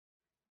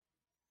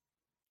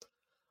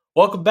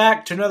Welcome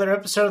back to another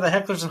episode of the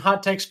Hecklers and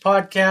Hot Takes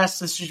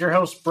podcast. This is your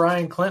host,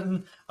 Brian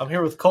Clinton. I'm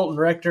here with Colton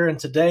Rector, and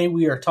today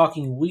we are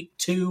talking week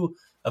 2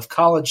 of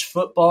college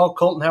football.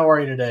 Colton, how are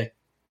you today?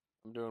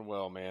 I'm doing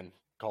well, man.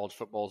 College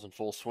football's in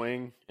full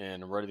swing,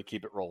 and I'm ready to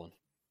keep it rolling.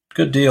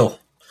 Good deal.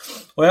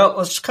 Well,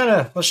 let's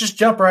just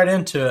jump right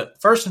into it.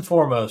 First and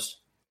foremost,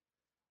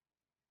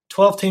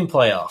 12-team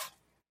playoff.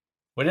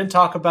 We didn't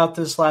talk about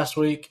this last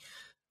week.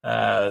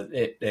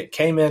 It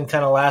came in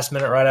kind of last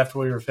minute right after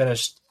we were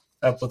finished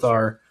up with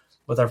our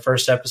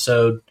first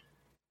episode.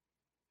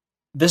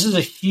 This is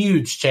a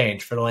huge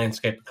change for the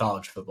landscape of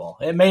college football.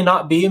 It may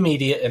not be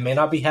immediate. It may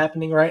not be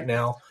happening right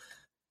now,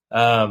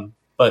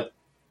 but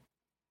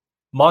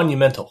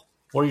monumental.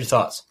 What are your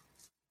thoughts?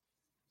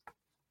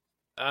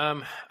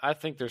 I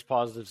think there's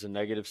positives and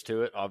negatives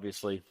to it,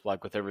 obviously,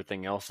 like with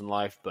everything else in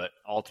life. But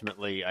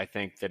ultimately, I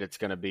think that it's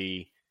going to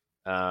be,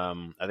 a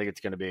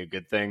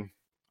good thing.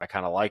 I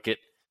kind of like it.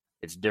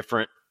 It's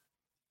different.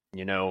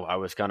 You know, I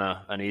was kind of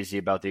uneasy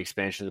about the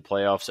expansion of the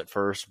playoffs at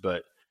first,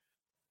 but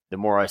the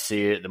more I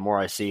see it, the more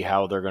I see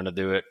how they're going to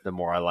do it, the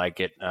more I like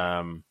it.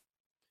 I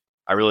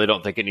really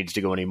don't think it needs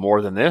to go any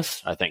more than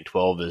this. I think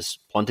 12 is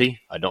plenty.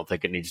 I don't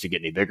think it needs to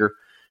get any bigger.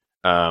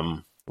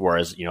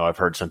 Whereas, you know, I've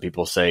heard some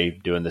people say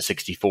doing the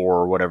 64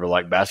 or whatever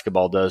like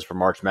basketball does for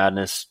March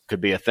Madness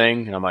could be a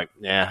thing. And I'm like,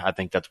 I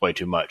think that's way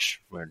too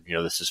much. When, you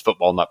know, this is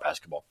football, not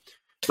basketball.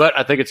 But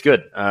I think it's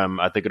good.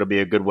 I think it'll be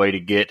a good way to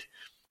get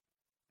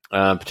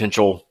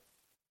potential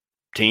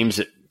teams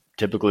that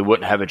typically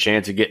wouldn't have a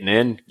chance of getting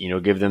in, you know,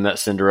 give them that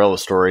Cinderella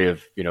story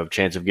of, you know,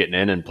 chance of getting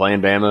in and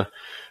playing Bama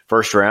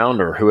first round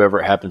or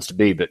whoever it happens to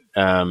be. But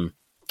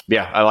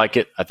yeah, I like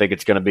it. I think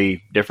it's going to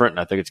be different.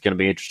 And I think it's going to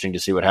be interesting to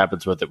see what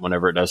happens with it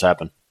whenever it does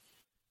happen.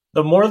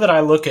 The more that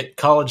I look at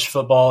college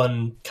football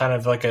and kind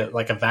of like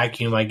a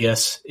vacuum, I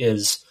guess,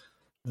 is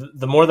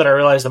the more that I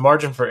realize the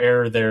margin for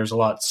error there is a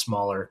lot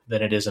smaller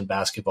than it is in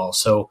basketball.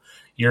 So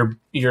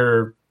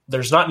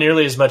there's not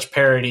nearly as much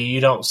parity.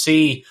 You don't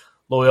see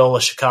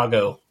Loyola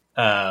Chicago,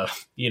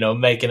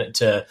 making it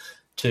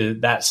to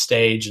that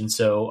stage. And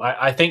so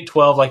I think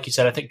 12, like you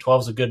said, I think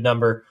 12 is a good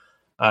number.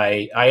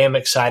 I am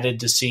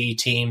excited to see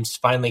teams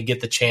finally get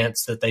the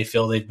chance that they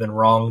feel they've been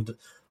wronged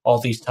all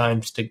these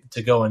times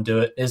to go and do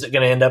it. Is it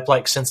going to end up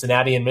like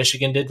Cincinnati and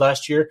Michigan did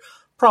last year?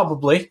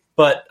 Probably.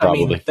 But, I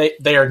mean,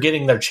 they are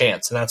getting their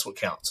chance, and that's what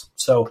counts.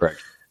 So,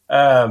 correct.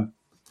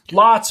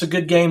 Lots of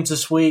good games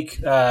this week.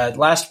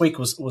 Last week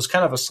was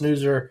kind of a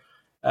snoozer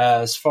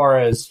as far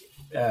as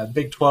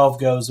Big 12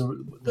 goes.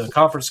 The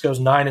conference goes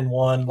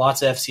 9-1.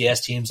 Lots of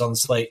FCS teams on the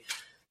slate.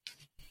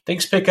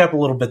 Things pick up a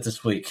little bit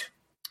this week.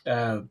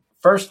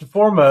 First and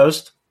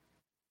foremost,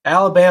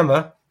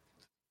 Alabama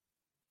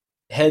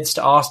heads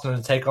to Austin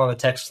to take on the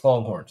Texas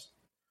Longhorns.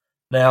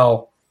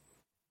 Now,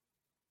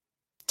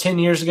 10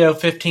 years ago,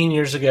 15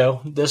 years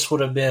ago, this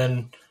would have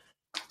been,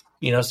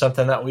 you know,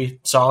 something that we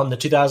saw in the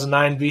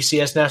 2009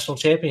 BCS National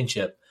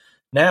Championship.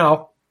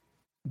 Now,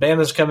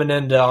 Bama's coming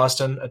into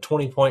Austin a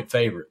 20-point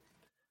favorite.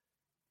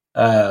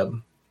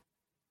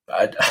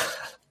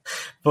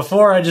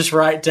 Before I just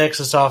write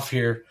Texas off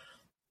here,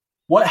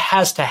 what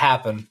has to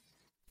happen?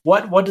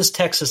 What does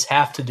Texas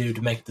have to do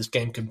to make this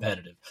game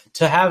competitive,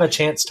 to have a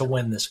chance to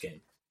win this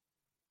game?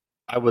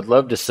 I would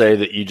love to say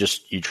that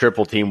you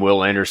triple team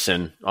Will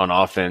Anderson on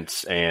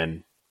offense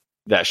and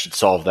that should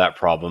solve that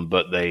problem,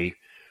 but they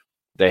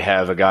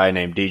have a guy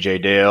named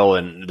DJ Dale,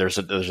 and there's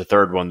a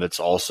third one that's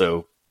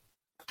also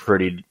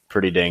pretty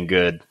dang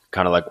good,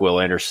 kind of like Will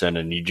Anderson,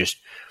 and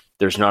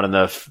there's not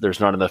enough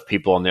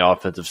people on the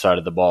offensive side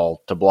of the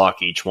ball to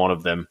block each one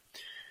of them.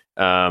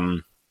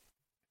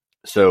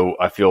 So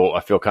I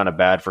feel kind of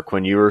bad for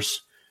Quinn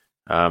Ewers.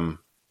 I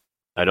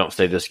don't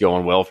see this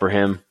going well for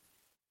him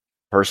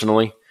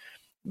personally,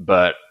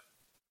 but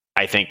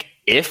I think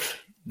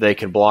if they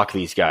can block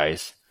these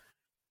guys,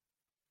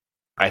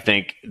 I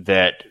think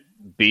that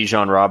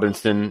Bijan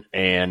Robinson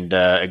and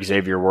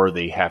Xavier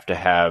Worthy have to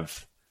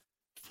have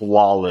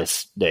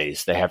flawless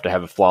days. They have to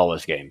have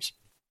flawless games.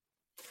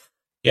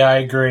 Yeah, I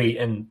agree.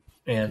 And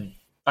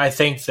I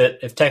think that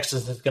if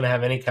Texas is going to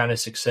have any kind of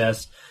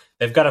success,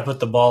 they've got to put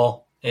the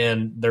ball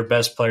in their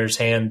best player's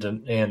hand,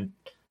 and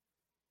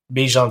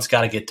Bijan's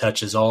got to get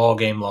touches all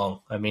game long.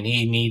 I mean,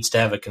 he needs to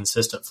have a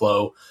consistent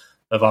flow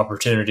of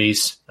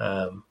opportunities.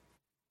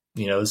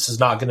 This is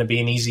not going to be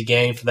an easy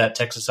game for that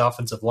Texas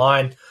offensive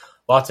line.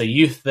 Lots of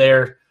youth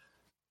there.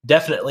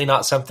 Definitely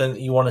not something that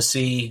you want to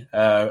see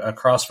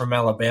across from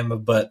Alabama,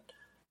 but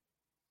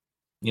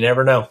you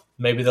never know.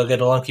 Maybe they'll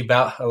get a lucky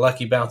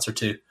bounce or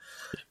two.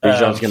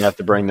 Bijan's going to have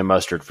to bring the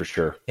mustard for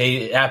sure.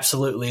 He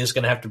absolutely is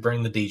going to have to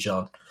bring the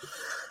Dijon.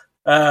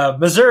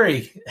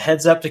 Missouri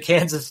heads up to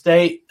Kansas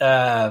State.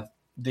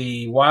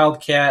 The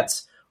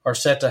Wildcats are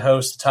set to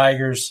host the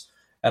Tigers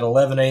at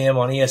 11 a.m.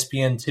 on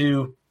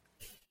ESPN2.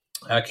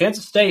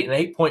 Kansas State, an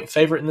 8-point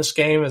favorite in this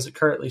game as it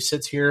currently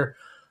sits here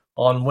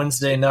on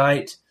Wednesday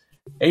night.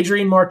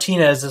 Adrian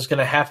Martinez is going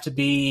to have to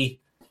be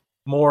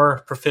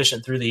more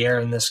proficient through the air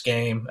in this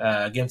game.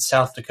 Against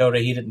South Dakota,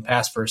 he didn't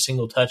pass for a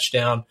single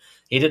touchdown.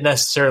 He didn't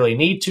necessarily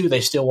need to.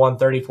 They still won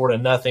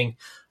 34-0.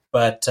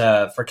 But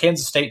for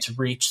Kansas State to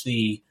reach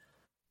the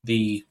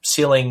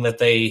ceiling that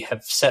they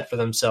have set for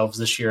themselves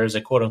this year as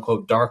a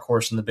quote-unquote dark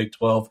horse in the Big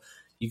 12,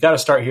 you got to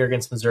start here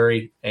against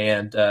Missouri,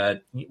 and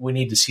we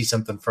need to see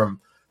something from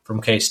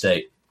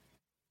K-State.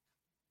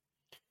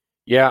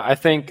 Yeah, I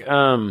think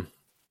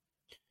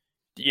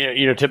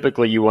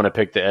typically you want to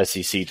pick the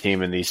SEC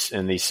team in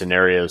these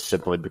scenarios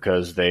simply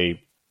because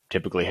they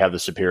typically have the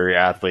superior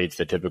athletes.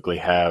 They typically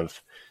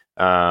have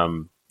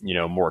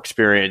more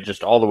experience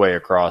just all the way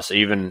across.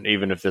 Even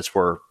if this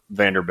were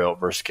Vanderbilt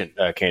versus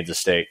Kansas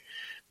State.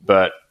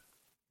 But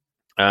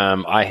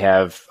I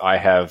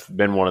have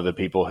been one of the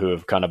people who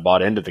have kind of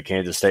bought into the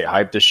Kansas State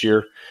hype this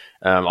year.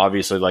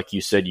 Obviously, like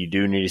you said, you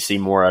do need to see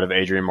more out of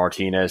Adrian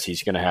Martinez.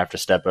 He's going to have to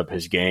step up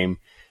his game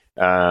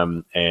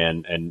and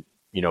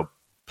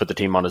put the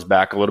team on his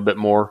back a little bit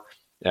more.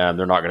 They're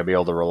not going to be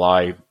able to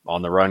rely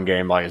on the run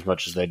game like as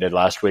much as they did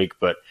last week.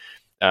 But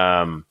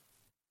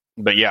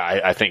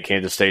yeah, I think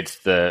Kansas State's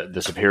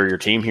the superior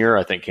team here.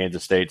 I think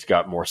Kansas State's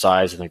got more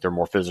size. I think they're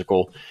more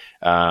physical.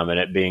 And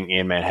it being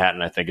in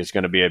Manhattan, I think is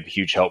going to be a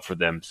huge help for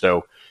them.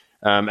 So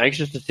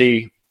anxious to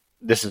see.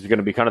 This is going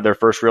to be kind of their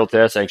first real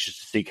test. Anxious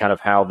to see kind of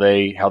how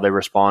they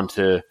respond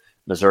to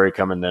Missouri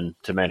coming then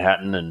to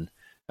Manhattan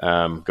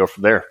and go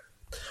from there.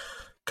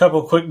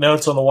 Couple quick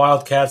notes on the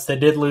Wildcats. They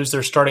did lose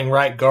their starting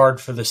right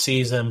guard for the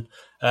season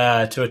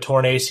to a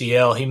torn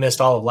ACL. He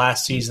missed all of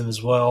last season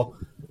as well.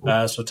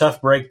 So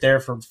tough break there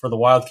for the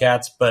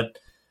Wildcats. But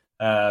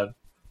a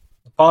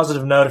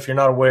positive note, if you're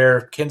not aware,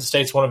 Kansas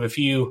State's one of a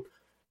few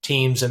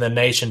teams in the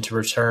nation to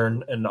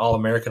return an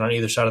All-American on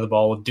either side of the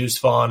ball, with Deuce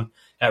Vaughn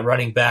at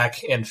running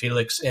back and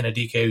Felix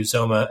Anadike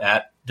Uzoma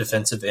at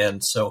defensive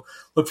end. So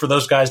look for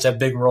those guys to have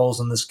big roles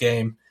in this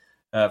game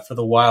for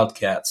the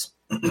Wildcats.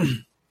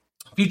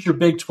 Future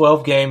Big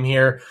 12 game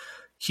here.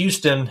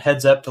 Houston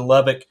heads up to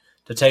Lubbock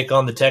to take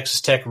on the Texas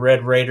Tech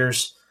Red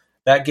Raiders.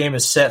 That game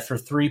is set for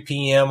 3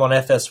 p.m. on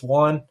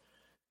FS1.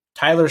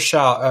 Tyler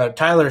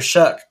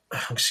Shuck,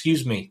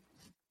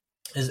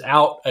 is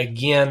out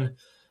again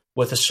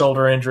with a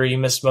shoulder injury. He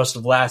missed most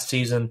of last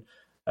season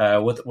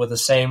with the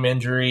same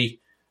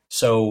injury.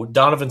 So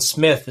Donovan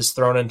Smith is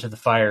thrown into the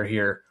fire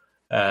here.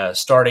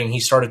 He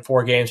started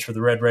 4 games for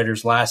the Red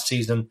Raiders last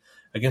season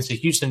against a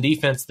Houston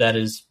defense that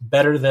is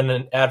better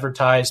than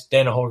advertised.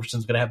 Dana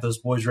Holgerson's going to have those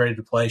boys ready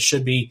to play.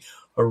 Should be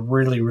a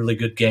really, really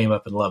good game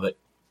up in Lubbock.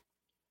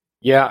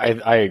 Yeah,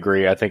 I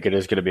agree. I think it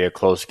is going to be a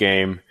close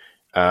game.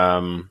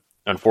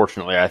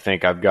 Unfortunately, I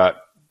think I've got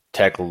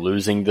Tech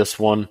losing this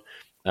one.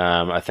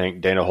 I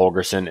think Dana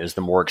Holgerson is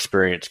the more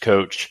experienced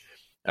coach,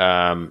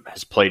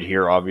 has played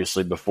here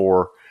obviously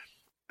before,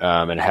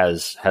 and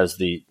has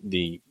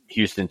the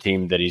Houston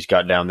team that he's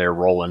got down there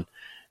rolling.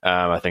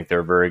 I think they're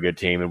a very good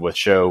team, and with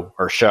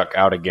Shuck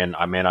out again,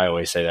 I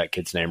always say that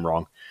kid's name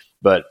wrong,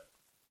 but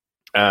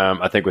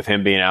I think with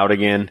him being out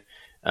again,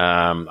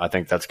 I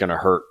think that's going to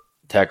hurt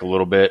Tech a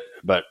little bit.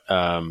 But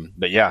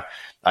yeah,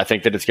 I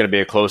think that it's going to be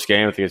a close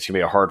game. I think it's going to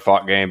be a hard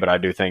fought game, but I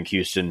do think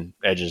Houston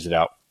edges it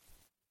out.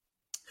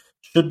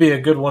 Should be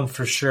a good one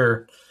for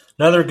sure.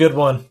 Another good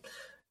one.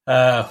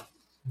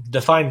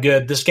 Define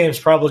good. This game's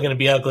probably going to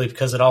be ugly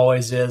because it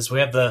always is.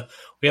 We have the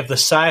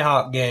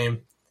Cyhawk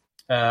game.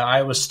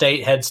 Iowa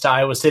State heads to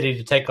Iowa City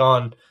to take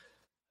on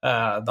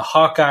the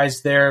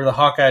Hawkeyes there. The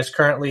Hawkeyes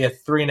currently a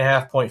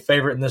 3.5-point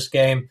favorite in this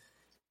game.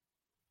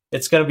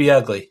 It's going to be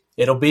ugly.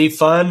 It'll be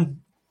fun,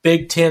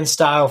 Big Ten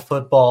style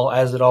football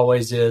as it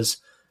always is,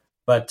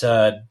 but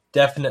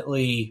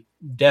definitely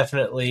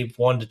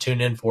one to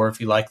tune in for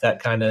if you like that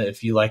kind of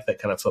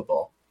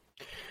football.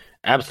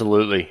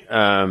 Absolutely.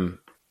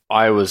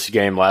 Iowa's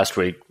game last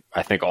week,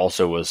 I think,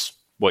 also was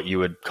what you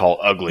would call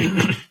ugly.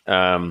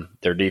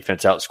 Their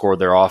defense outscored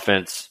their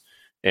offense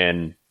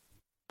in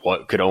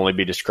what could only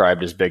be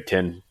described as Big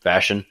Ten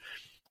fashion.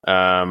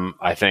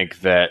 I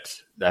think that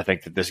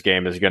this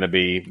game is going to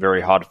be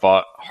very hard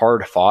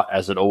fought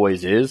as it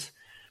always is.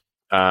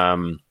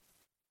 Iowa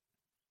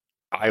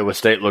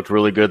State looked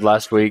really good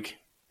last week,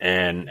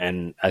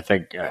 and I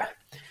think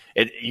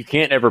you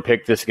can't ever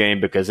pick this game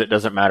because it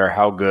doesn't matter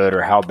how good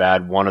or how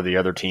bad one of the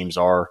other teams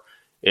are.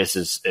 It's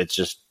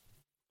just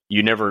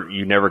you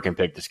never can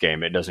pick this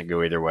game. It doesn't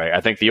go either way.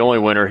 I think the only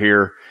winner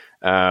here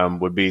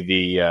would be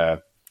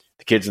the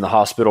kids in the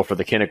hospital for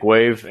the Kinnick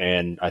Wave,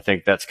 and I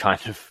think that's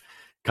kind of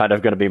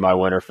going to be my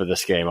winner for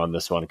this game on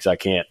this one because I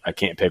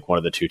can't pick one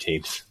of the two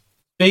teams.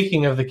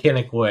 Speaking of the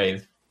Kinnick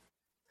Wave,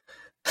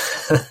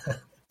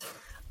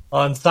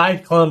 on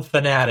Cyclone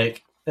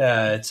Fanatic,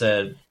 it's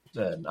an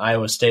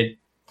Iowa State,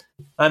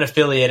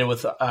 unaffiliated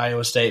with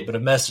Iowa State, but a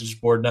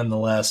message board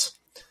nonetheless.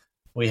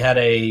 We had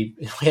an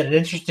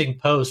interesting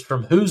post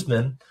from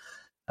Hoosman,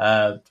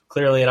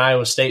 clearly an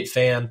Iowa State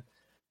fan,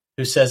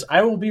 who says,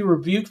 "I will be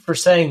rebuked for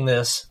saying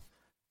this.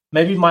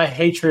 Maybe my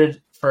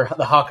hatred for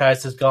the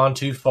Hawkeyes has gone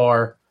too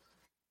far.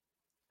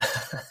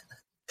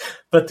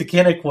 But the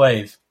Kinnick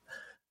Wave.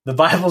 The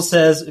Bible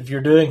says if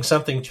you're doing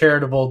something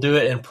charitable, do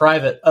it in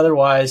private.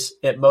 Otherwise,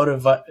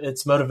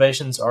 its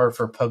motivations are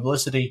for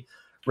publicity,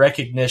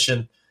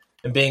 recognition,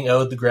 and being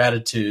owed the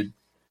gratitude."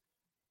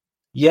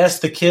 yes,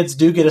 the kids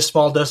do get a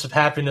small dose of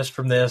happiness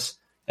from this,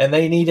 and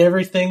they need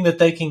everything that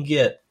they can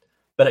get,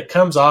 but it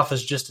comes off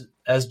as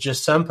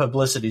just some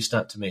publicity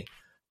stunt to me.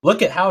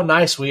 Look at how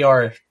nice we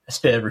are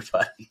to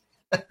everybody.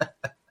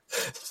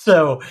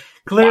 So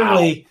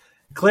clearly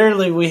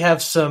we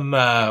have some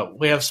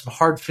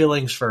hard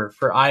feelings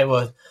for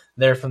Iowa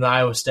there from the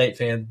Iowa State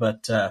fan,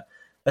 but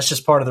that's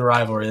just part of the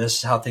rivalry. This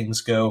is how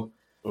things go.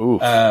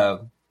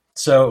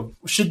 So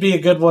should be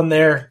a good one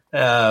there.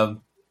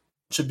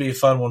 Should be a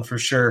fun one for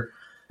sure.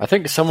 I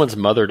think someone's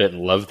mother didn't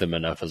love them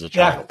enough as a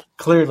child. Yeah,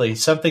 clearly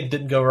something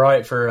didn't go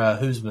right for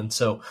Hoosman.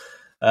 So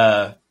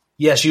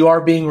yes, you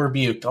are being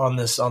rebuked on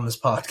this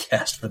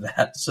podcast for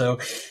that. So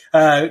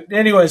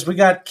anyways, we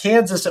got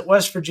Kansas at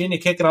West Virginia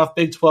kicking off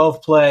Big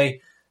 12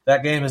 play.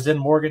 That game is in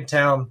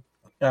Morgantown.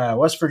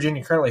 West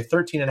Virginia currently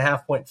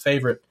 13.5-point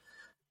favorite.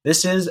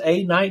 This is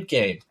a night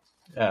game.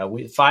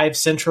 5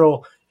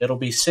 Central. It'll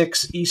be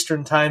 6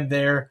 Eastern time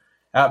there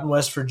out in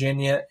West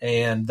Virginia,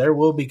 and there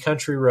will be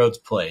country roads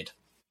played.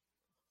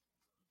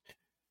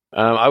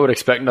 I would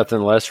expect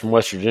nothing less from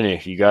West Virginia.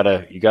 You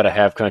gotta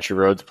have country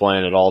roads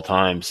playing at all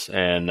times,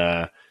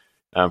 and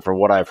from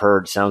what I've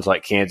heard, sounds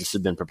like Kansas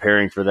has been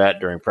preparing for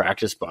that during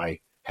practice by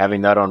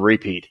having that on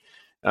repeat.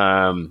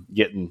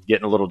 Getting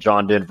a little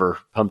John Denver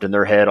pumped in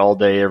their head all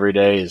day, every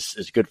day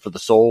is good for the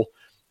soul.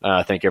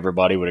 I think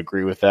everybody would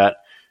agree with that.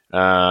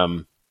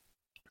 And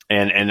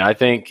I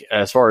think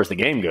as far as the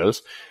game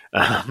goes,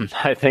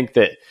 I think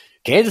that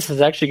Kansas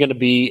is actually going to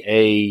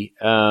be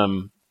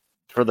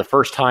for the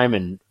first time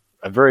in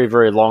a very,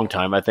 very long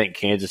time, I think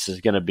Kansas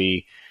is going to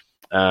be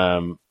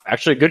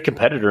actually a good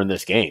competitor in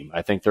this game.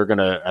 I think they're going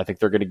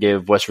to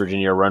give West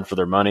Virginia a run for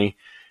their money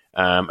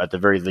at the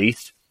very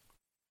least.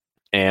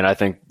 And I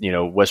think,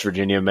 West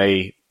Virginia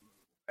may,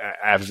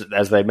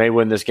 as they may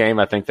win this game,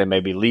 I think they may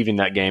be leaving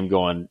that game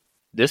going,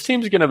 this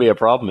team's going to be a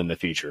problem in the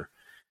future.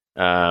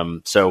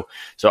 So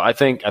I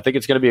think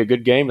it's going to be a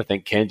good game. I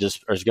think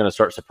Kansas is going to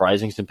start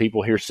surprising some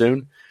people here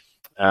soon.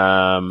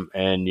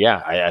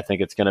 I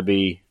think it's going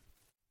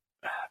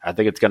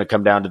to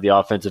come down to the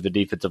offensive and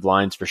defensive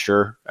lines for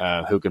sure.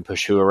 Who can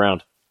push who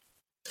around?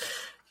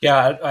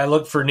 Yeah, I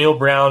look for Neil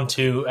Brown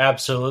to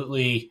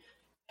absolutely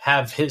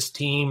have his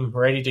team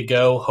ready to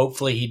go.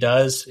 Hopefully he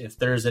does. If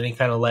there's any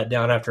kind of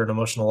letdown after an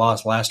emotional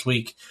loss last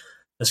week,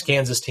 this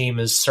Kansas team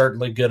is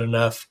certainly good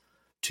enough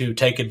to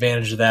take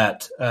advantage of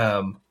that.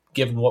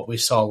 Given what we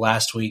saw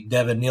last week,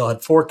 Devin Neal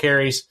had 4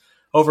 carries,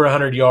 over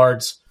 100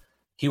 yards.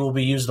 He will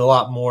be used a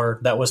lot more.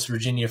 That West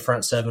Virginia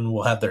front 7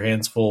 will have their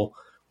hands full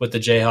with the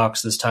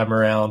Jayhawks this time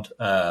around.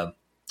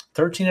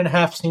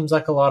 13.5 seems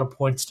like a lot of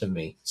points to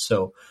me.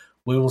 So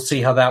we will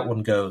see how that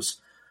one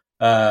goes.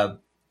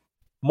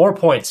 More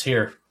points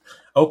here.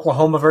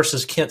 Oklahoma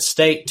versus Kent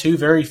State, 2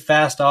 very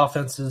fast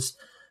offenses.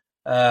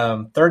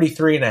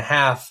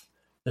 33.5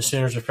 the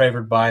Sooners are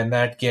favored by in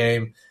that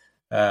game.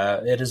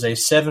 It is a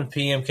 7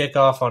 p.m.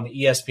 kickoff on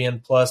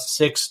ESPN Plus,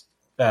 6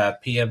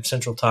 p.m.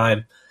 Central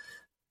Time.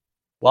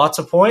 Lots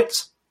of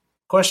points?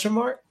 Question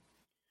mark?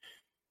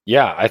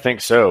 Yeah, I think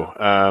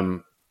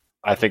so.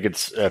 I think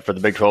it's for the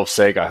Big 12's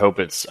sake. I hope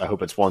it's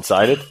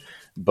one-sided,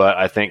 but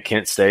I think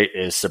Kent State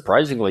is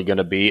surprisingly going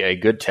to be a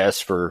good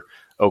test for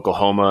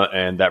Oklahoma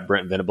and that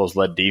Brent Venables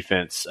led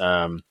defense.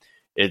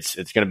 It's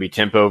going to be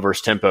tempo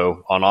versus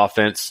tempo on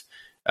offense,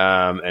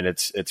 and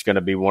it's going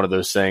to be one of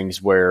those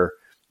things where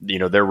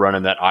they're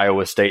running that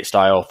Iowa State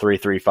style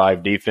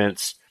 3-3-5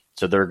 defense,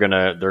 so they're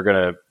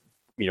gonna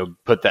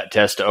put that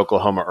test to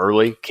Oklahoma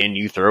early. Can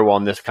you throw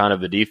on this kind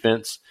of a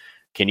defense?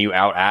 Can you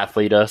out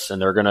athlete us?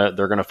 And they're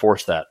gonna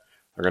force that.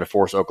 They're gonna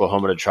force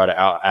Oklahoma to try to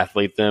out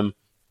athlete them.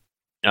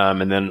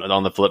 And then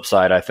on the flip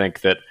side, I think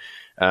that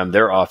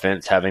their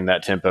offense having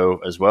that tempo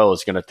as well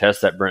is going to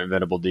test that Brent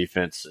Venable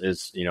defense.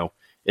 Is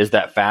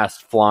that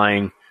fast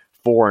flying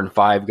 4 and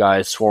 5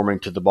 guys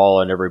swarming to the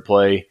ball in every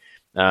play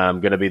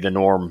going to be the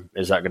norm?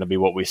 Is that going to be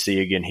what we see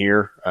again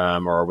here,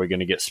 or are we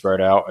going to get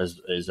spread out?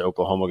 Is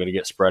Oklahoma going to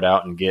get spread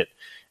out and get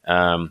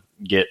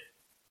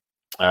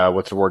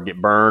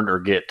burned or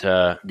get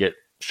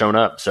shown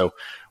up? So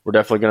we're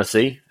definitely going to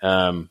see.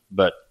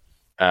 But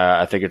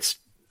I think it's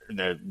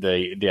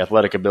the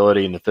athletic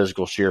ability and the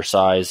physical sheer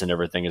size and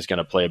everything is going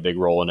to play a big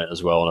role in it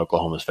as well in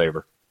Oklahoma's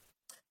favor.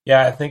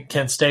 Yeah, I think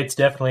Kent State's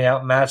definitely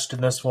outmatched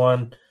in this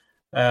one.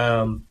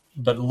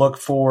 But look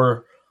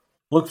for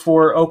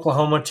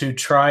Oklahoma to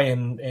try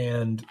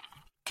and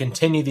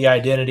continue the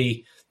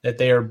identity that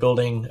they are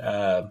building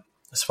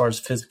as far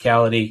as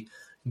physicality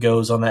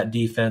goes on that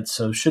defense.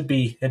 So should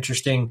be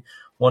interesting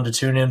one to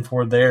tune in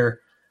for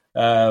there.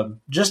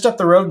 Just up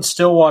the road in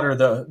Stillwater,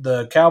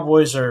 the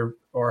Cowboys are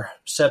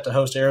set to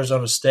host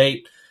Arizona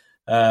State.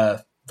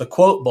 The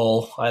Quote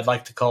Bowl, I'd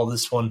like to call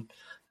this one.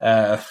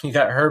 You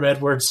got Herb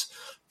Edwards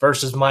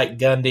versus Mike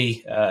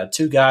Gundy,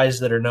 2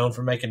 guys that are known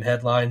for making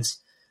headlines.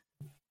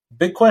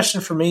 Big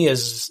question for me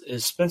is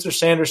Spencer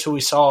Sanders who we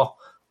saw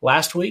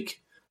last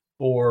week,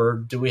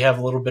 or do we have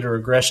a little bit of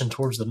regression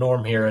towards the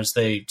norm here as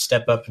they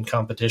step up in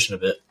competition a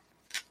bit?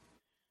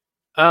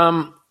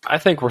 I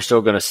think we're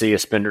still going to see a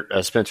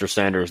Spencer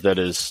Sanders that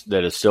is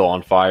still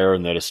on fire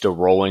and that is still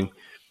rolling.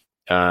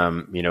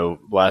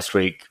 Last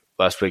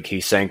week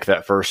he sank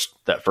that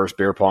first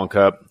beer pong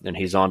cup, and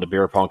he's on to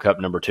beer pong cup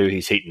number 2.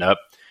 He's heating up.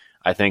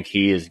 I think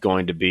he is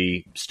going to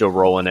be still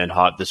rolling in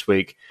hot this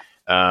week.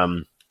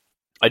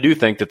 I do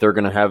think that they're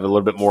going to have a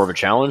little bit more of a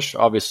challenge,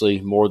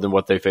 obviously more than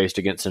what they faced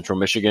against Central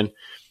Michigan.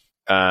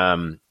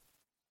 But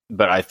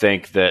I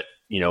think that,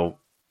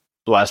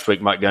 last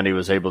week Mike Gundy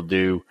was able to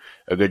do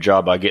a good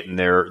job by getting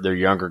their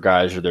younger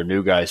guys or their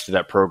new guys to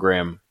that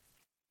program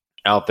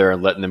out there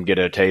and letting them get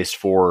a taste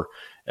for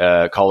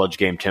college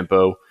game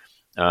tempo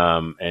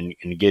and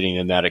getting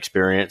in that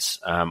experience.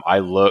 I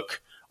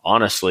look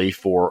honestly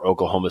for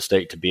Oklahoma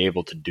State to be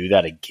able to do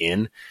that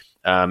again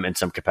in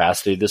some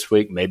capacity this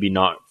week, maybe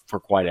not for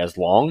quite as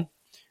long.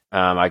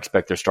 I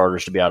expect their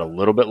starters to be out a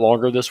little bit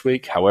longer this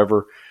week.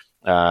 However,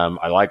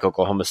 I like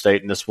Oklahoma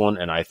State in this one,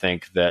 and I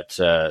think that,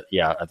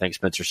 I think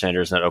Spencer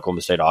Sanders and that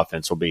Oklahoma State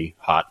offense will be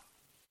hot.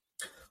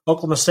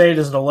 Oklahoma State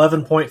is an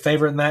 11-point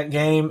favorite in that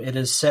game. It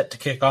is set to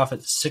kick off at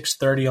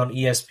 6:30 on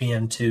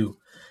ESPN2.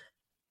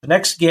 The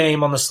next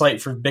game on the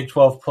slate for Big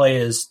 12 play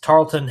is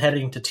Tarleton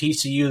heading to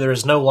TCU. There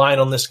is no line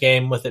on this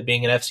game, with it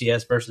being an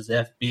FCS versus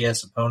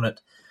FBS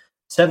opponent.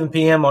 7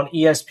 p.m. on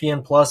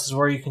ESPN Plus is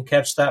where you can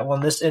catch that one.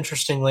 This,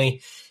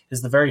 interestingly,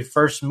 is the very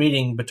first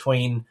meeting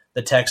between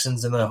the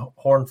Texans and the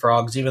Horned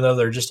Frogs, even though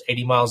they're just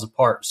 80 miles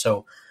apart.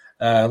 So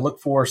look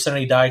for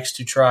Sonny Dykes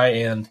to try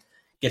and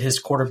get his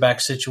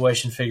quarterback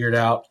situation figured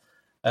out.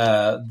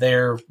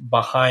 They're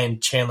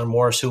behind Chandler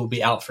Morris, who will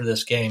be out for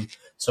this game.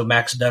 So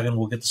Max Duggan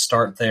will get the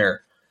start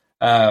there.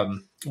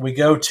 We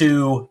go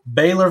to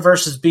Baylor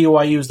versus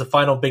BYU is the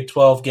final Big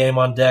 12 game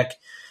on deck.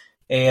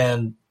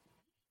 And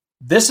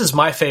this is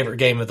my favorite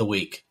game of the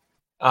week.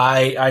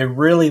 I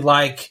really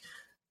like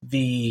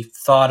the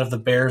thought of the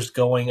Bears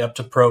going up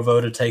to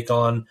Provo to take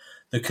on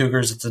the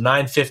Cougars. It's a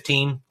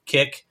 9:15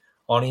 kick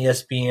on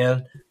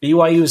ESPN.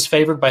 BYU is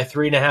favored by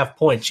 3.5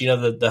 points.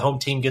 The home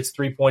team gets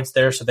 3 points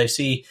there, so they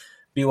see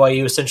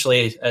BYU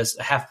essentially as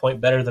a half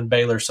point better than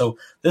Baylor. So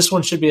this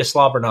one should be a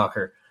slobber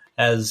knocker,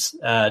 as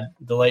the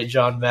late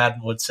John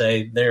Madden would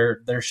say.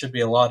 There should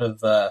be a lot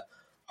of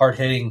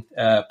hard-hitting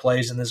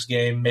plays in this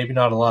game. Maybe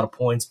not a lot of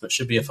points, but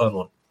should be a fun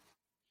one.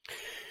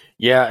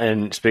 Yeah,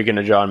 and speaking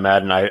of John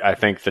Madden, I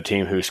think the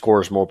team who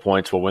scores more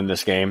points will win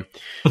this game.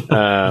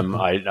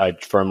 I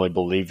firmly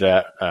believe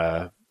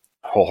that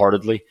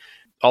wholeheartedly.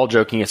 All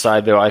joking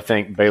aside, though, I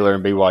think Baylor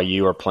and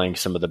BYU are playing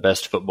some of the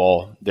best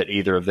football that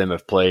either of them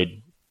have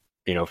played,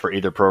 for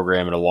either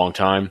program in a long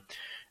time.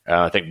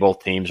 I think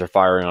both teams are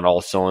firing on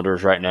all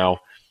cylinders right now,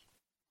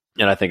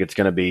 and I think it's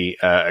going to be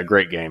a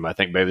great game. I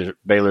think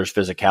Baylor's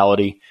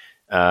physicality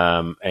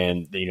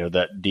and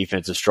that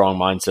defensive strong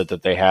mindset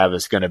that they have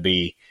is going to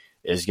be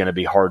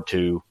hard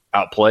to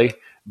outplay.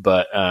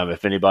 But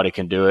if anybody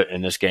can do it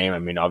in this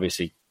game,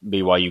 obviously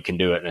BYU can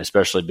do it, and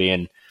especially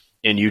being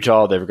in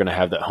Utah, they're going to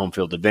have that home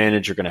field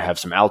advantage. You're going to have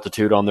some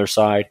altitude on their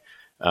side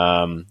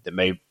that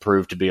may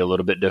prove to be a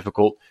little bit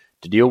difficult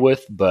to deal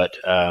with. But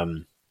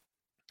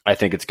I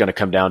think it's going to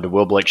come down to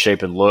will Blake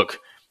Shapen look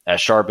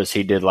as sharp as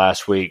he did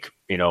last week,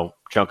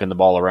 chunking the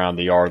ball around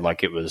the yard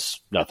like it was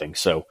nothing.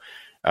 So,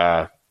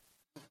 but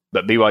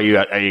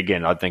BYU,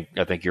 again, I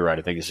think you're right.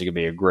 I think this is going to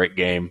be a great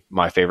game,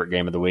 my favorite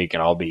game of the week,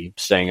 and I'll be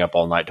staying up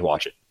all night to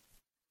watch it.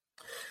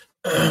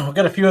 We've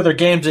got a few other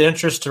games of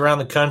interest around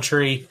the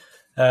country.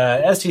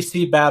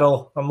 SEC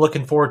battle I'm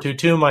looking forward to.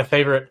 Two of my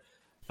favorite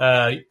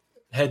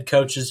head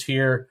coaches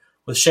here,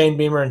 with Shane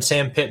Beamer and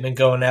Sam Pittman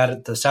going at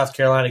it. The South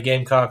Carolina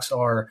Gamecocks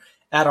are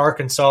at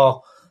Arkansas.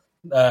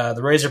 The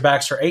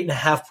Razorbacks are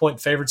 8.5 point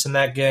favorites in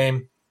that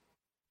game.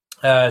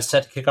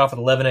 Set to kick off at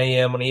 11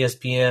 a.m. on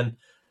ESPN.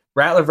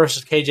 Rattler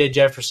versus KJ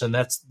Jefferson.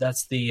 That's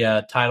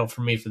the title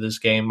for me for this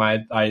game.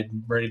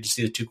 I'm ready to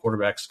see the two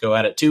quarterbacks go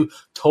at it. Two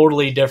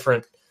totally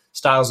different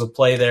styles of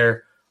play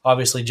there.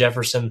 Obviously,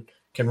 Jefferson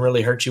can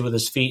really hurt you with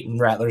his feet, and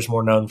Rattler's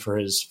more known for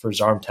his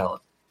arm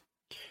talent.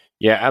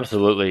 Yeah,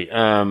 absolutely.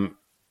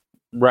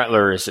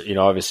 Rattler is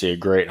obviously a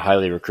great,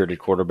 highly recruited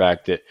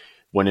quarterback that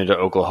went into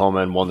Oklahoma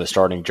and won the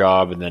starting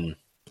job, and then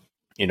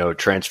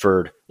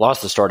transferred,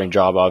 lost the starting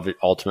job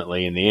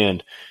ultimately in the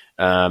end.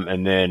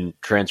 And then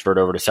transferred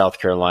over to South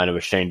Carolina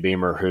with Shane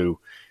Beamer, who,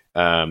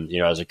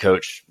 as a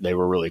coach, they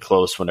were really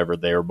close whenever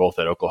they were both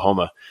at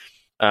Oklahoma.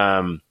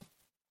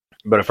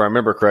 But if I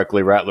remember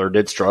correctly, Rattler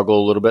did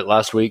struggle a little bit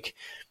last week.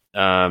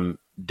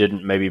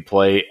 Didn't maybe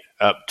play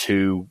up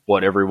to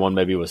what everyone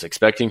maybe was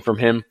expecting from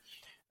him,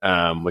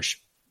 which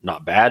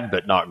not bad,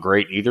 but not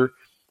great either.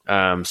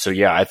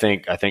 I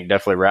think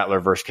definitely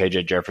Rattler versus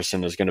KJ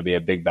Jefferson is going to be a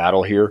big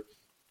battle here.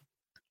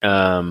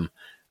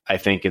 I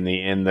think in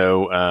the end,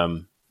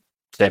 though,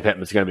 Sam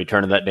Pittman's going to be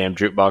turning that damn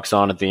jukebox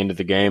on at the end of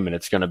the game, and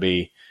it's going to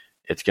be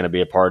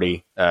a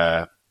party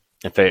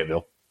in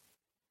Fayetteville.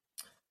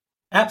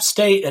 App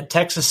State at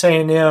Texas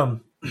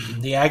A&M.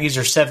 The Aggies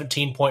are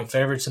 17-point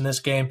favorites in this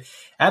game.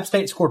 App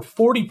State scored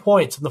 40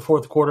 points in the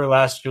fourth quarter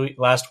last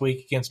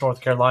week against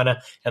North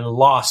Carolina and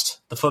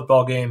lost the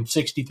football game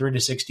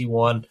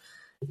 63-61.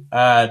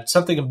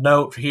 Something of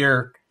note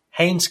here: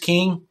 Haynes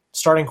King,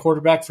 starting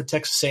quarterback for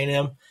Texas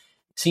A&M,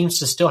 seems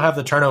to still have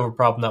the turnover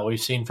problem that we've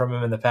seen from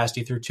him in the past.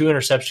 He threw 2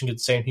 interceptions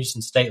against Sam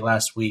Houston State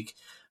last week.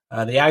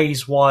 The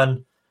Aggies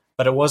won,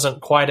 but it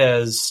wasn't quite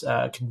as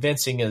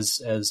convincing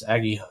as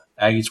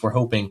Aggies were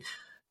hoping.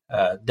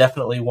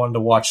 Definitely one to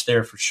watch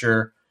there for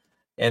sure.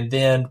 And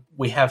then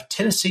we have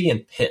Tennessee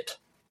and Pitt.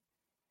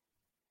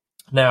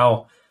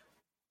 Now,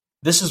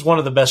 this is one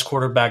of the best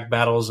quarterback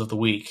battles of the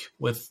week,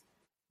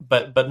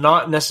 but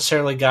not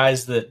necessarily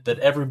guys that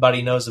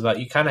everybody knows about.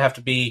 You kind of have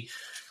to be,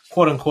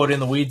 quote unquote, in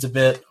the weeds a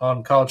bit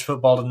on college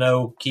football to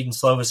know Keaton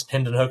Slovis and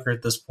Hendon Hooker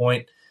at this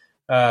point.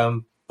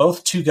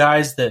 Both two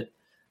guys that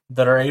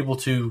are able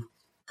to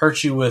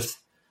hurt you with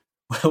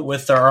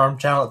their arm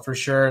talent for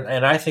sure.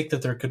 And I think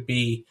that there could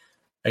be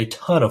a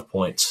ton of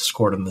points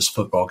scored in this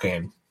football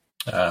game.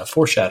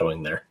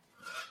 Foreshadowing there.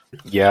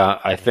 Yeah,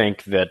 I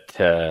think that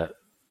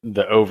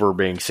the over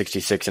being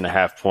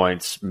 66.5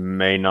 points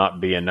may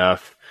not be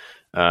enough.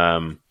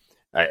 I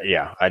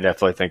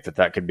definitely think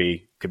that could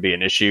be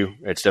an issue.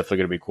 It's definitely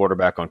going to be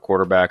quarterback on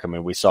quarterback. I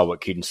mean, we saw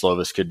what Keaton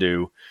Slovis could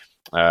do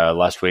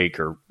last week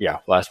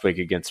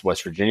against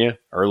West Virginia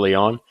early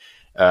on.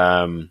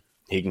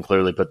 He can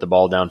clearly put the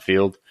ball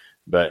downfield,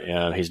 but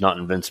he's not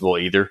invincible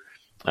either.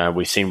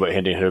 We've seen what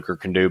Hendon Hooker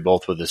can do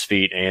both with his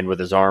feet and with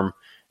his arm.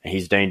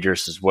 He's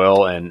dangerous as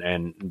well.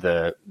 And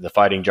the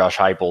Fighting Josh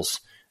Heupels,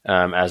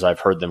 as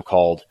I've heard them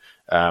called,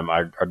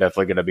 are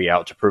definitely going to be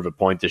out to prove a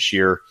point this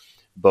year,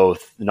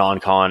 both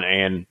non-con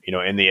and,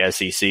 in the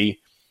SEC,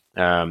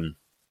 trying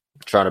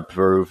to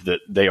prove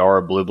that they are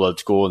a blue blood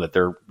school and that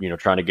they're,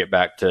 trying to get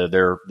back to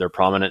their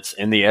prominence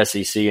in the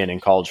SEC and in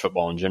college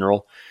football in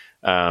general.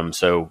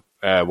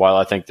 While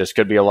I think this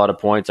could be a lot of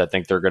points, I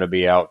think they're going to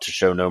be out to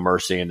show no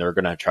mercy, and they're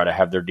going to try to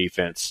have their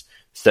defense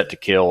set to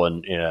kill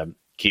and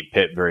keep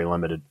Pitt very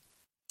limited.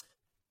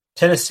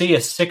 Tennessee, a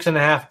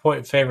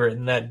 6.5-point favorite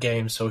in that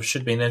game, so it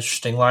should be an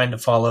interesting line to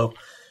follow.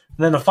 And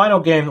then the final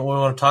game that we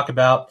want to talk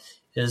about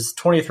is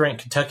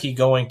 20th-ranked Kentucky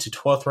going to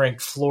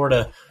 12th-ranked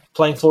Florida,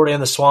 playing Florida in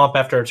the Swamp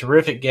after a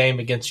terrific game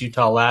against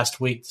Utah last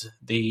week.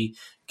 The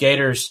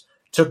Gators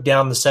took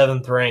down the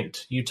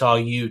 7th-ranked Utah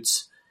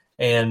Utes,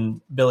 and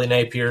Billy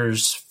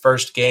Napier's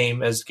first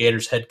game as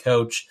Gators head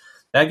coach.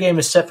 That game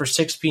is set for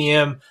 6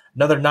 p.m.,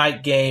 another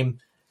night game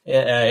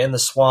in the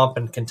Swamp,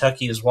 and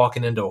Kentucky is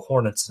walking into a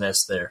hornet's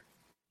nest there.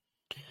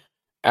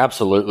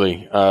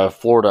 Absolutely.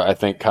 Florida, I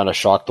think, kind of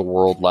shocked the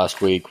world last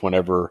week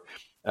whenever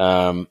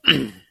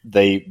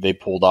they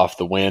pulled off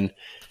the win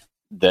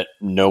that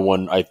no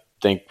one, I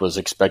think, was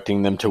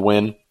expecting them to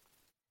win,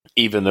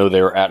 even though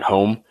they were at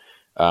home.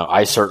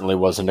 I certainly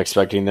wasn't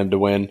expecting them to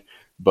win,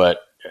 but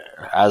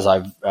as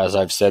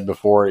I've said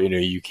before,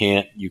 you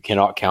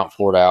cannot count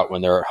Florida out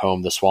when they're at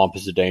home. The Swamp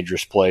is a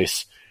dangerous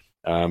place,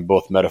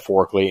 both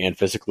metaphorically and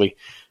physically.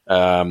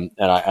 And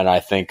I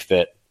think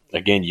that,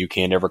 again, you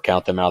can't ever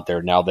count them out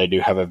there. Now they do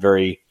have a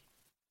very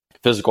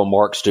physical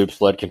Mark Stoops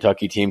led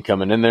Kentucky team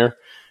coming in there.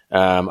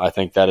 I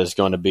think that is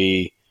going to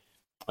be,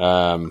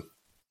 one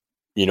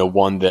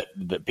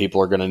that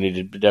people are going to need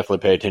to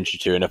definitely pay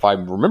attention to. And if I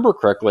remember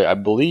correctly, I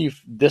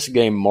believe this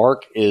game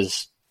Mark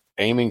is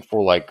aiming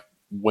for like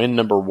win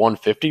number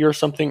 150 or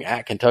something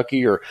at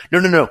Kentucky, or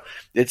no.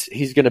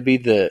 He's going to be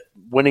the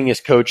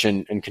winningest coach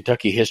in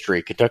Kentucky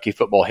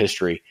football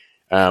history,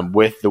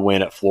 with the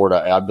win at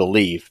Florida, I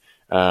believe.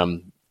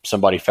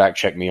 Somebody fact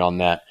check me on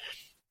that.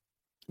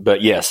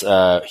 But yes,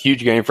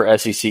 huge game for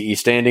SEC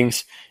East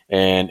standings,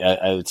 and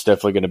it's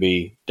definitely going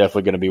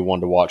to be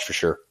one to watch for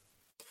sure.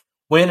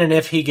 When and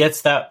if he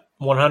gets that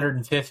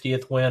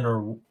 150th win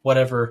or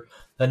whatever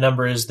the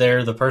number is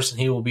there, the person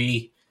he will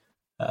be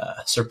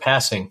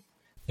surpassing,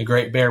 the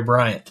great Bear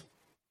Bryant,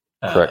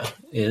 correct,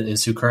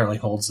 is who currently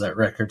holds that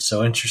record.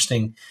 So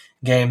interesting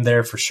game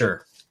there for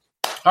sure.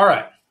 All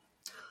right,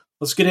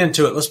 let's get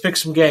into it. Let's pick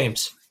some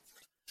games.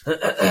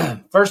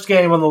 First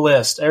game on the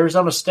list,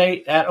 Arizona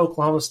State at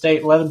Oklahoma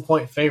State,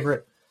 11-point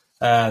favorite.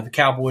 The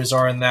Cowboys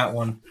are in that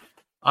one.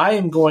 I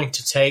am going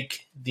to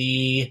take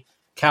the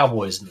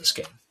Cowboys in this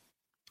game.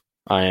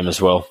 I am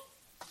as well.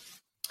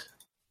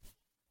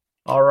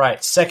 All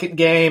right, second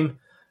game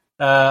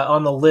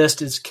on the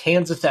list is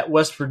Kansas at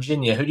West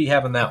Virginia. Who do you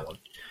have in that one?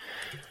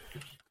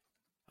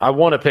 I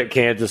want to pick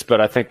Kansas,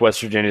 but I think West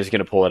Virginia is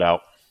going to pull it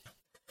out.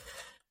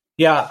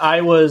 Yeah, I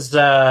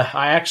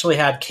actually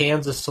had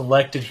Kansas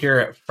selected here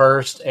at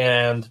first,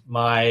 and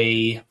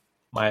my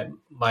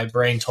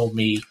brain told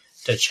me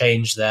to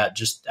change that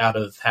just out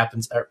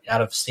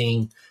of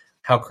seeing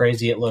how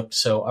crazy it looked.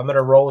 So I'm going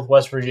to roll with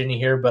West Virginia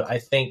here, but I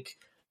think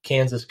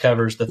Kansas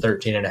covers the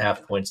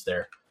 13.5 points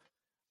there.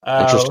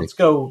 Let's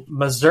go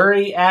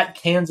Missouri at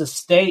Kansas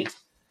State.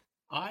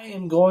 I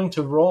am going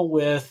to roll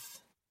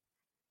with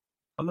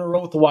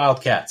the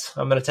Wildcats.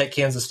 I'm going to take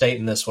Kansas State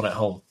in this one at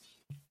home.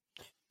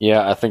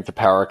 Yeah, I think the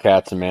Power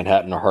Cats in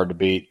Manhattan are hard to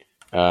beat.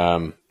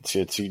 It's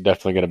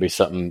definitely going to be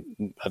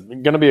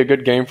going to be a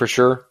good game for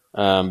sure.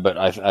 But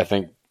I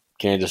think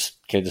Kansas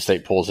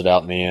State pulls it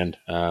out in the end.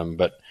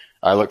 But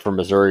I look for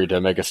Missouri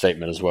to make a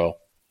statement as well.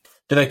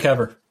 Do they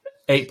cover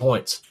 8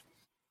 points?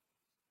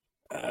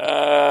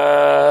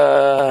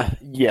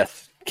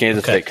 Yes,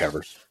 Kansas State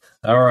covers.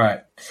 All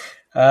right.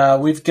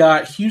 We've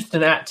got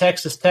Houston at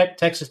Texas Tech.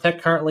 Texas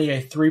Tech currently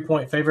a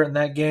 3-point favorite in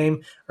that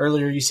game.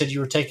 Earlier you said you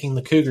were taking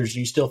the Cougars. Are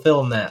you still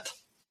feeling that?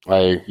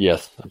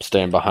 Yes, I'm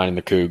staying behind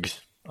the Cougs.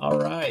 All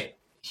right,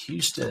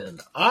 Houston.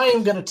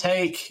 I'm going to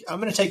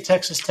take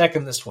Texas Tech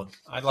in this one.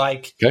 I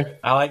like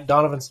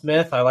Donovan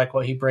Smith. I like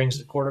what he brings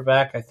to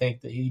quarterback. I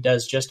think that he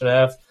does just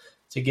enough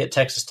to get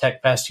Texas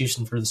Tech past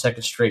Houston for the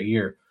second straight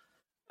year.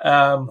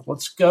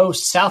 Let's go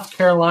South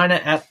Carolina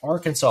at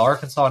Arkansas.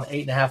 Arkansas an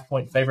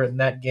 8.5-point favorite in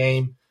that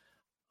game.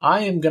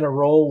 I am going to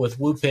roll with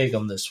Woo Pig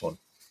on this one.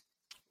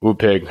 Woo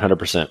Pig,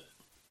 100%.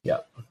 Yeah.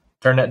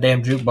 Turn that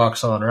damn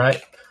jukebox on,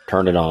 right?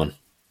 Turn it on.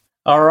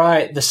 All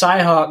right, the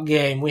Cyhawk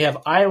game. We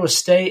have Iowa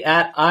State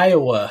at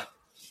Iowa.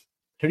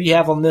 Who do you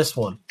have on this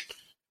one?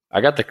 I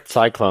got the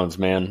Cyclones,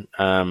 man.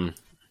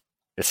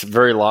 It's a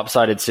very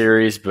lopsided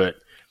series, but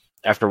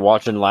after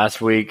watching last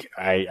week,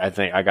 I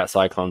think I got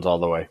Cyclones all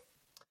the way.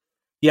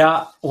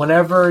 Yeah,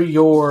 whenever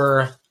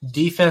your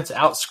defense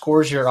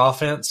outscores your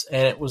offense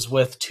and it was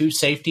with two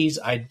safeties,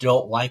 I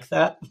don't like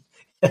that.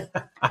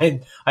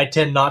 I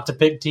tend not to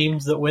pick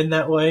teams that win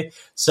that way.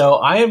 So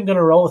I am going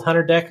to roll with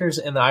Hunter Deckers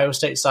and the Iowa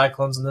State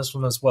Cyclones in this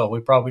one as well. We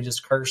probably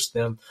just cursed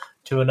them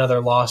to another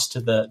loss to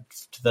the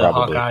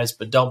Hawkeyes,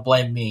 but don't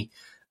blame me.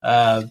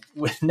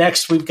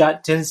 Next, we've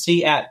got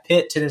Tennessee at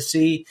Pitt.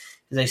 Tennessee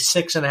is a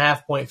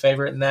 6.5-point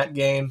favorite in that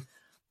game.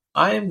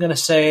 I am going to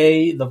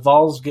say the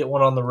Vols get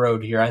one on the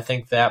road here. I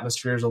think the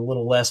atmosphere is a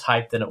little less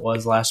hyped than it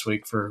was last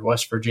week for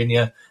West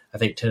Virginia. I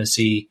think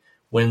Tennessee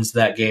wins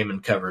that game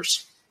and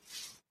covers.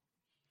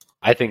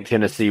 I think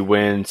Tennessee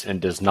wins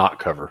and does not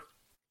cover.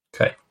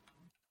 Okay.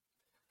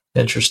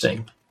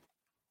 Interesting.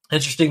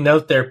 Interesting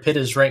note there. Pitt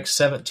is ranked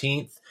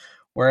 17th,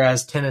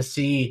 whereas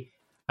Tennessee,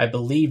 I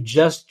believe,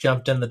 just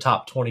jumped in the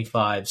top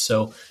 25.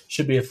 So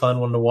should be a fun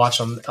one to watch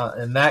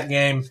in that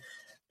game.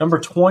 Number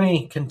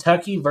 20,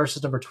 Kentucky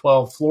versus number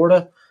 12,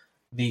 Florida.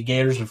 The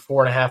Gators are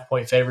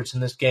 4.5-point favorites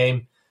in this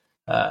game.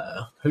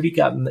 Who do you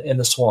got in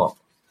the swamp?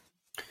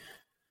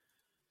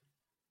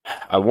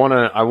 I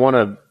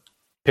wanna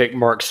pick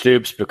Mark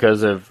Stoops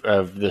because of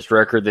this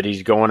record that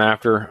he's going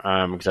after,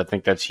 because I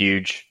think that's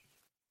huge.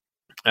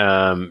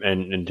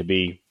 And to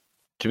be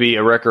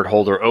a record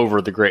holder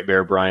over the Great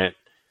Bear Bryant,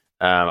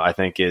 I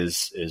think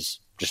is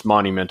just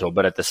monumental.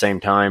 But at the same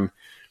time,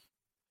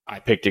 I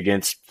picked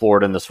against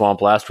Florida in the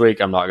swamp last week.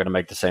 I'm not going to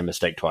make the same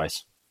mistake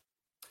twice.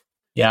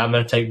 Yeah, I'm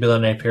going to take Billy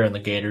Napier and the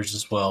Gators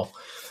as well.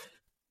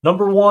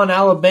 Number 1,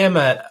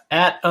 Alabama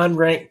at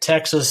unranked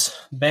Texas.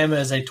 Bama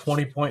is a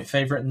 20-point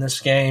favorite in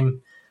this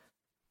game.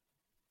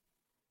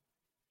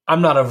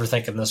 I'm not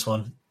overthinking this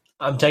one.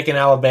 I'm taking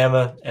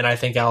Alabama, and I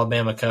think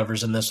Alabama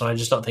covers in this one. I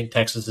just don't think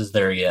Texas is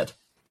there yet.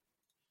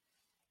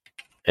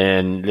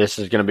 And this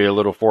is going to be a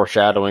little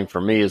foreshadowing for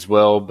me as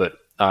well, but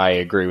I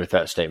agree with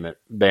that statement.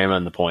 Bama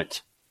and the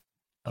points.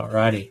 All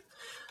righty.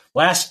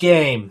 Last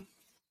game,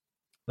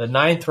 the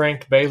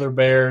 9th-ranked Baylor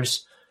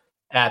Bears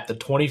at the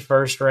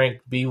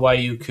 21st-ranked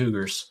BYU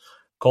Cougars.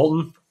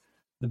 Colton,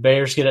 the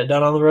Bears get it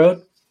done on the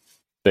road?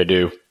 They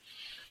do.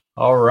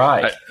 All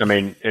right. I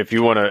mean, if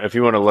you want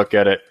to look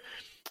at it,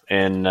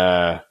 and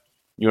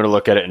you want to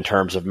look at it in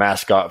terms of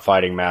mascot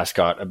fighting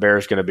mascot, a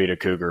Bear's going to beat a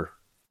Cougar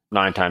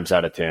 9 times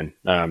out of 10.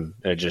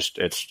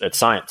 It's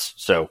science.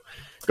 So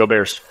go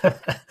Bears.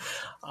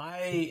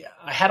 I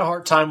had a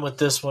hard time with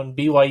this one.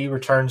 BYU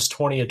returns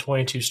 20 of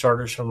 22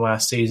 starters from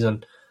last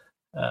season,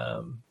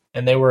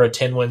 and they were a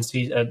 10-win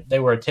season. They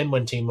were a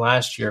 10-win team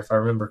last year, if I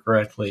remember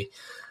correctly.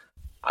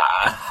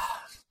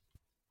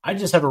 I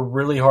just have a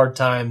really hard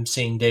time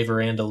seeing Dave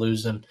Aranda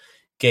losing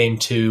game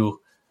 2.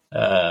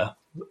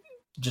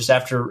 Just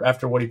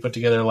after what he put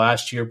together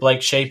last year,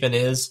 Blake Shapen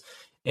is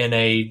in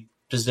a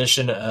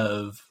position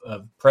of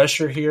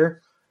pressure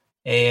here,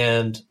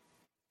 and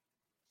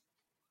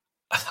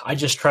I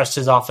just trust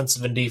his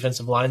offensive and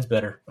defensive lines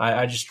better.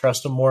 I just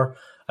trust them more.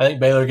 I think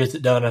Baylor gets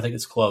it done. I think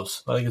it's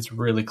close. I think it's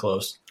really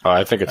close. Oh,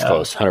 I think it's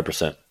close,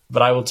 100%.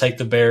 But I will take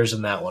the Bears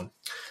in that one.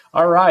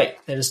 All right,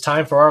 it is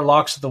time for our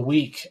locks of the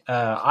week.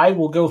 I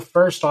will go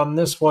first on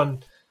this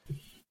one.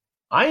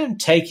 I am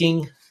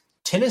taking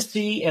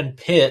Tennessee and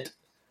Pitt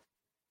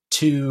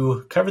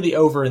to cover the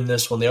over in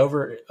this one. The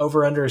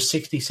over-under is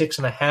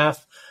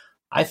 66.5.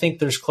 I think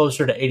there's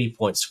closer to 80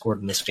 points scored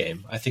in this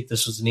game. I think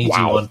this was an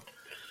easy one.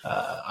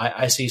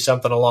 I see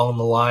something along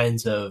the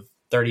lines of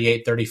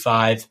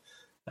 38-35,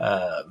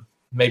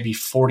 maybe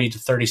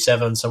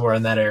 40-37, somewhere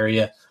in that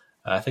area.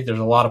 I think there's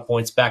a lot of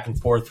points, back and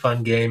forth,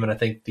 fun game, and I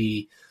think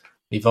the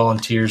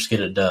Volunteers get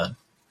it done.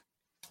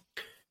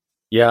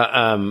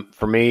 Yeah,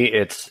 for me,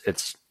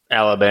 it's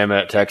Alabama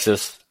at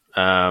Texas.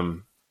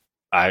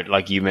 I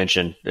like you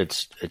mentioned,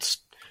 it's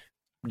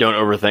don't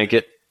overthink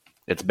it.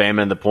 It's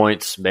Bama and the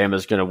points.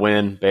 Bama's going to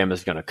win.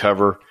 Bama's going to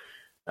cover.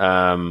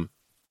 And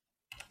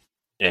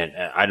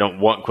I don't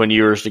want Quinn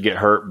Ewers to get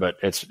hurt, but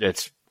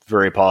it's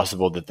very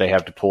possible that they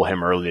have to pull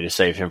him early to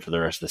save him for the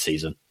rest of the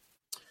season.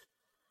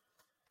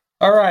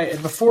 All right,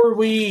 and before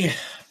we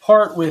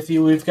part with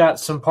you, we've got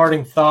some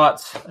parting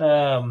thoughts.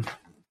 My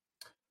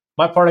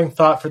parting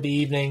thought for the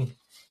evening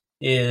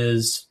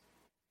is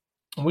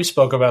we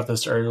spoke about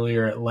this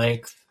earlier at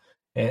length,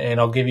 and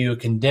I'll give you a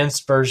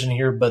condensed version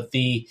here, but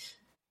the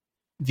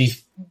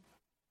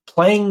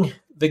playing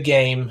the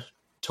game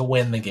to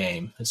win the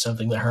game is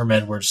something that Herm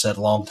Edwards said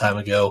a long time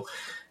ago.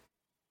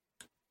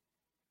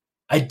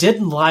 I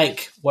didn't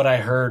like what I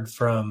heard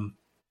from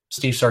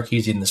Steve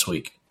Sarkisian this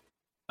week.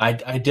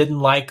 I didn't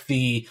like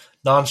the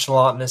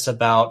nonchalantness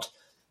about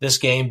this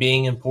game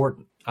being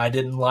important. I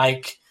didn't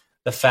like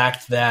the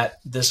fact that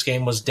this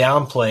game was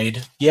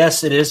downplayed.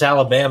 Yes, it is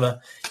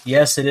Alabama.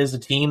 Yes, it is a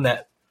team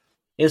that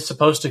is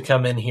supposed to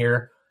come in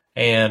here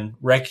and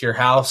wreck your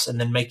house and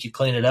then make you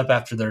clean it up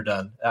after they're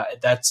done.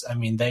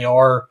 They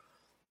are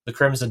the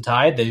Crimson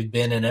Tide. They've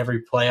been in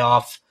every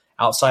playoff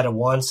outside of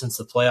one since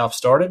the playoff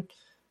started.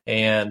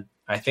 And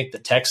I think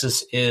that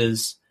Texas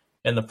is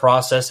in the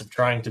process of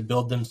trying to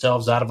build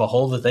themselves out of a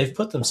hole that they've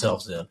put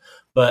themselves in.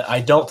 But I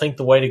don't think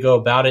the way to go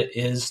about it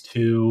is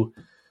to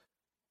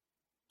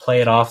play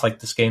it off like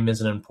this game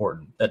isn't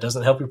important. That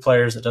doesn't help your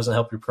players. It doesn't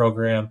help your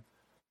program.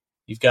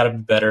 You've got to be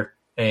better.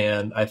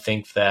 And I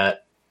think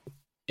that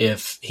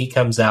if he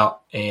comes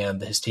out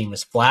and his team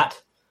is flat,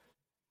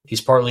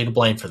 he's partly to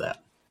blame for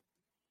that.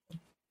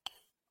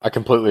 I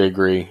completely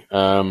agree.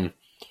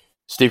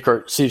 Steve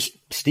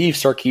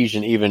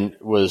Sarkisian even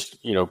was,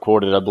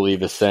 quoted, I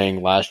believe, as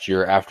saying last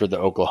year after the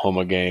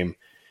Oklahoma game,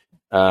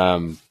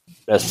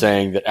 as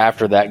saying that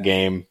after that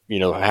game,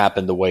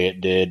 happened the way it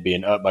did,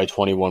 being up by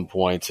 21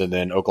 points, and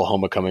then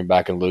Oklahoma coming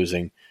back and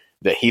losing,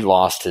 that he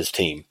lost his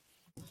team.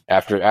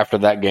 After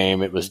that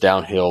game, it was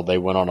downhill. They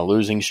went on a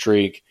losing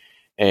streak,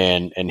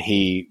 and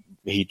he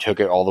took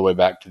it all the way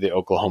back to the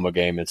Oklahoma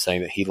game and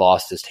saying that he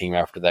lost his team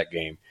after that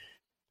game.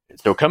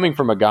 So coming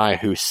from a guy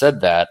who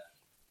said that,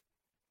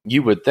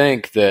 you would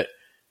think that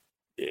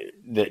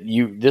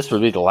this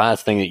would be the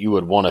last thing that you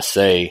would want to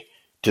say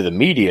to the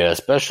media,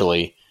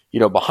 especially,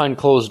 behind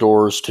closed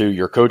doors to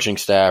your coaching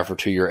staff or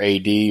to your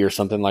AD or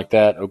something like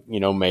that,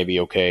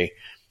 maybe okay.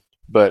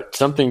 But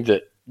something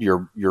that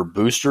your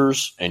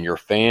boosters and your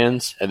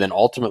fans and then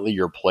ultimately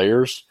your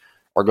players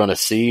are going to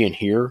see and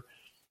hear,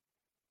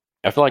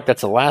 I feel like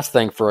that's the last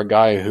thing for a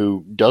guy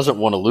who doesn't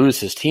want to lose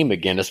his team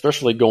again,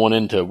 especially going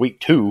into week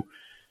 2.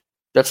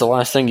 That's the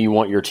last thing you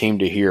want your team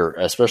to hear,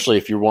 especially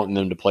if you're wanting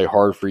them to play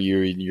hard for you.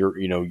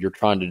 You're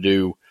trying to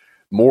do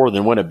more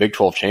than win a Big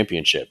 12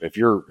 championship. If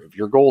your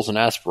goals and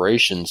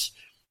aspirations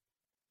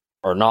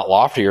are not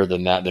loftier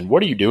than that, then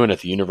what are you doing at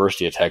the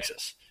University of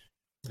Texas?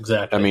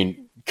 Exactly. I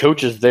mean,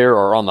 coaches there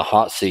are on the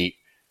hot seat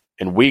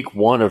in week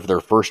 1 of their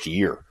first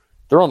year.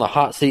 They're on the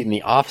hot seat in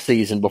the off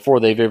season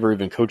before they've ever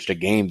even coached a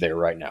game there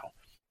right now.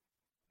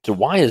 So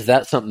why is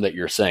that something that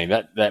you're saying?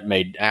 That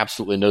made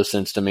absolutely no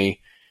sense to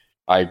me.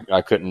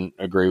 I couldn't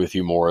agree with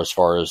you more as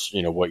far as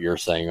what you're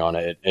saying on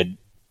it.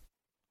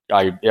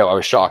 I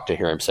was shocked to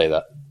hear him say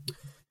that.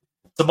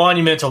 It's a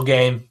monumental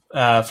game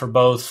for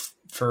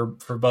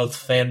both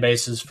fan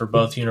bases, for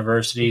both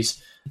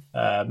universities.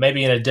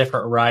 Maybe in a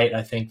different right.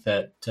 I think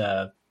that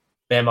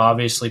Bama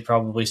obviously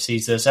probably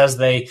sees this as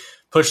they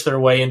push their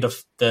way into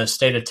the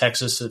state of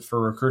Texas for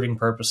recruiting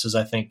purposes.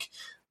 I think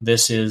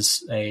this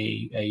is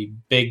a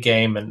big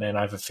game, and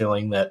I have a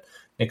feeling that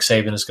Nick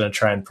Saban is going to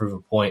try and prove a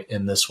point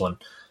in this one.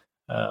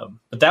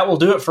 But that will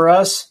do it for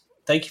us.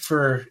 Thank you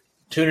for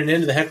tuning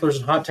in to the Hecklers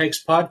and Hot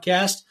Takes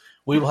podcast.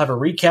 We will have a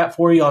recap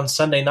for you on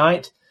Sunday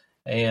night,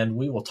 and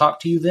we will talk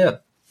to you then.